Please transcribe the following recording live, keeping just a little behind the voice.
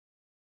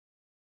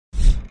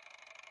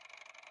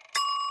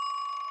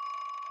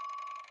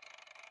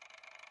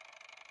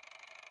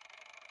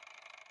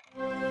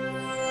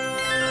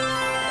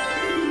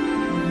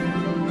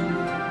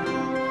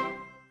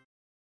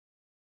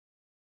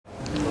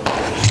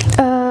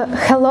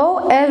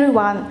Hello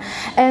everyone,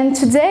 and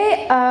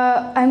today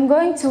I'm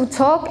going to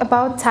talk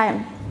about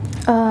time.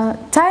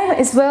 Time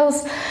as well,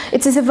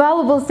 it is a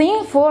valuable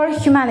thing for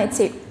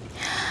humanity.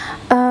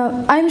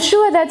 I'm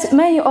sure that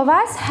many of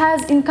us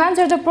has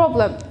encountered a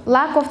problem,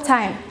 lack of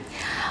time.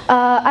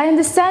 I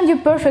understand you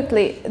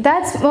perfectly.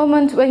 That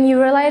moment when you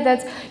realize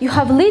that you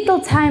have little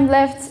time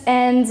left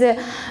and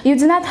you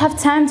do not have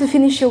time to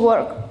finish your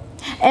work.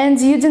 And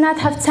you do not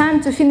have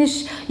time to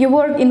finish your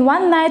work in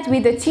one night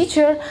with the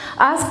teacher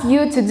asked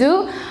you to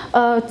do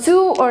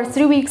 2 or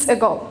 3 weeks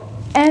ago.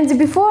 And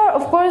before,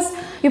 of course,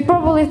 you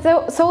probably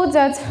thought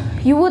that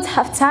you would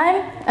have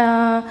time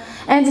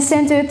and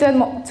send it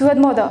to a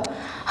model.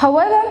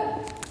 However,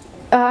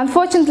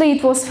 unfortunately,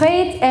 it was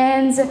fate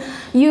and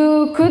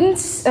you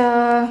couldn't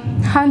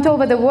hand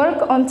over the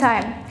work on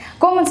time.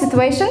 Common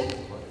situation?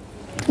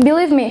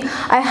 Believe me,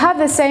 I have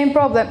the same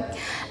problem.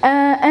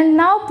 And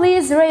now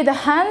please raise the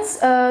hands,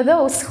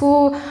 those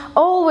who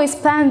always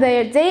plan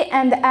their day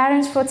and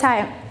arrange for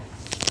time.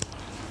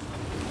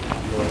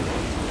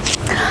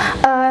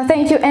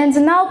 Thank you. And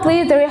now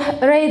please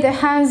raise the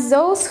hands,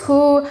 those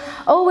who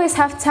always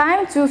have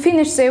time to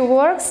finish their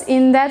works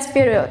in that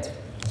period.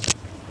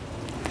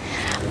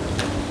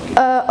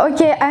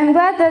 Okay, I'm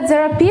glad that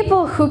there are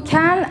people who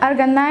can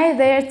organize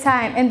their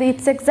time, and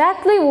it's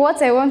exactly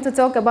what I want to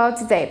talk about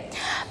today.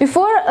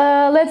 Before,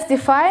 let's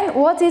define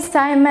what is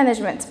time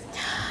management.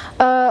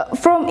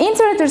 From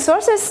internet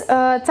resources,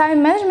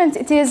 time management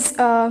it is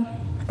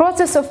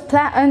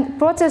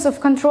process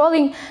of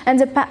controlling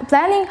and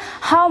planning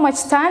how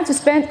much time to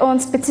spend on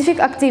specific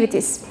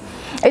activities.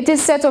 It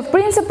is a set of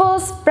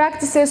principles,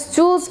 practices,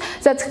 tools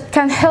that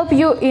can help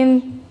you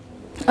in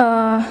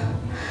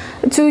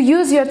to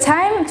use your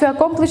time to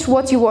accomplish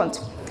what you want.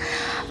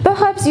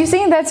 Perhaps you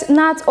think that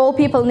not all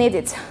people need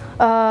it.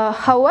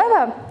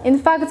 However, in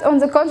fact, on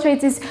the contrary,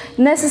 it is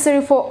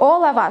necessary for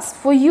all of us,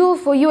 for you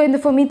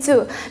and for me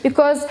too,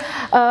 because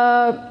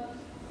time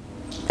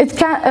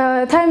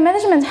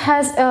management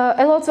has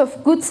a lot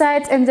of good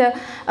sides and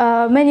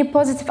many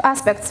positive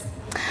aspects.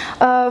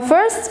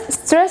 First,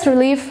 stress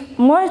relief,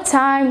 more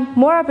time,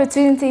 more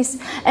opportunities,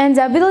 and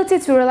the ability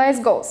to realize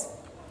goals.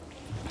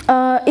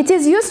 It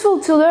is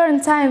useful to learn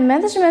time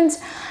management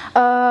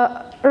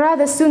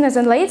rather sooner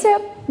than later,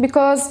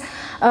 because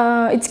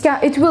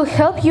it will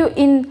help you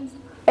in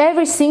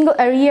every single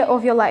area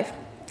of your life.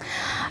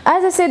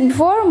 As I said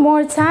before,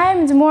 more time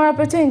and more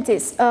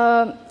opportunities.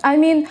 I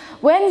mean,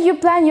 when you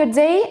plan your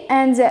day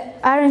and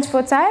arrange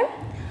for time,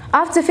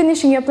 after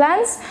finishing your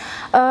plans,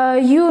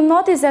 you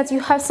notice that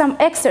you have some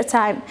extra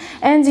time,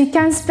 and you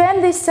can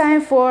spend this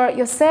time for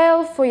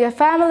yourself, for your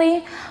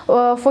family,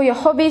 for your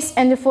hobbies,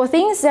 and for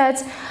things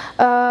that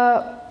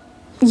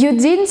you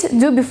didn't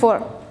do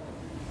before.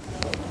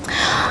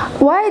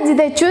 Why did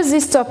I choose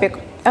this topic?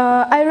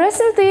 I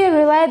recently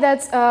realized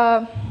that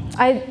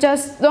I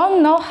just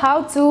don't know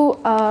how to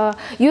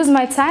use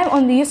my time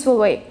on the useful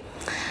way.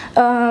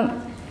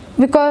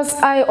 Because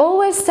I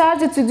always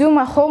started to do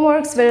my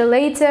homeworks very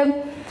late.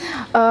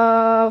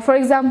 For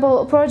example,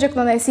 a project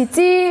on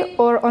ICT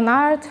or on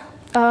art.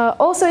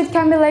 Also, it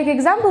can be like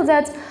example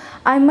that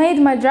I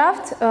made my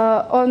draft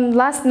on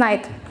last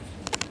night.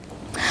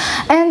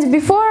 And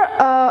before,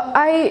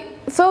 I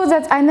thought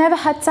that I never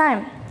had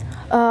time.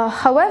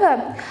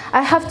 However,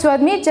 I have to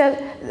admit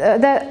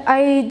that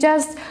I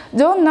just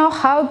don't know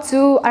how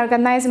to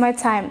organize my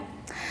time.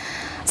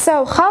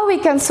 So, how we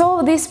can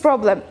solve this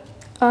problem?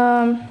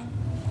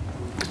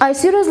 I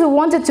seriously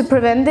wanted to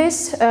prevent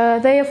this,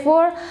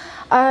 therefore,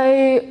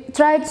 I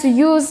tried to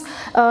use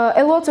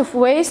a lot of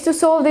ways to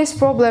solve this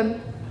problem.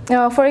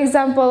 For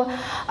example,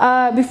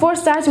 before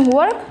starting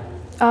work,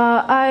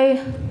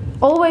 I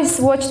always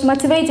watched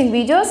motivating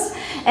videos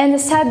and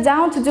sat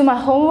down to do my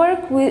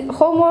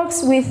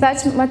homeworks with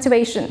that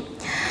motivation.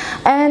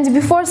 And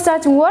before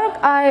starting work,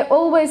 I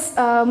always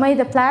made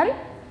a plan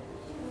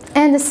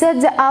and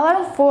set the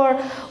alarm for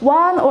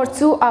 1 or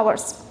 2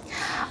 hours.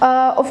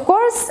 Of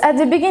course, at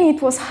the beginning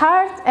it was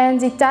hard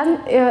and it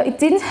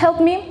didn't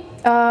help me.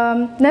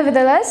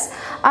 Nevertheless,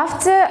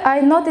 after I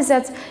noticed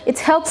that it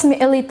helps me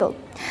a little.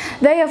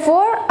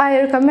 Therefore,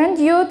 I recommend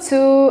you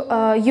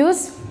to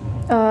use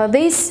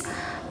these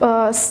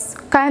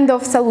kind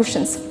of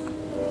solutions.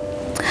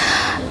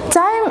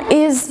 Time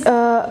is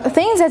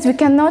things that we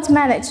cannot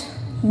manage,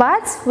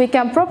 but we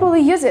can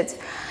properly use it.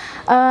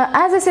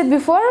 As I said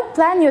before,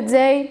 plan your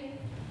day,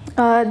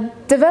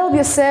 develop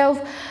yourself,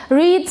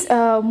 read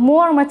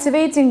more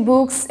motivating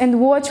books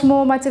and watch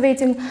more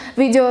motivating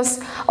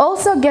videos.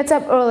 Also get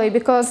up early,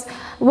 because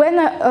when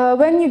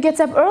you get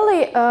up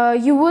early,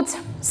 you would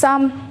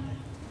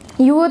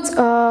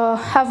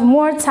have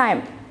more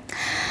time.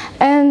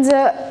 And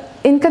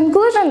in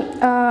conclusion,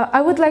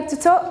 I would like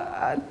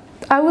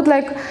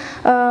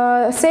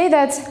say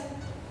that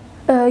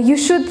you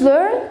should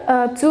learn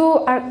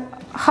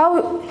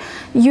how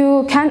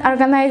you can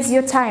organize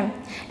your time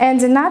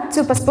and not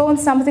to postpone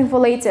something for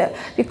later,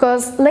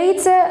 because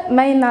later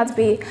may not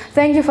be.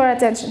 Thank you for your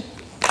attention.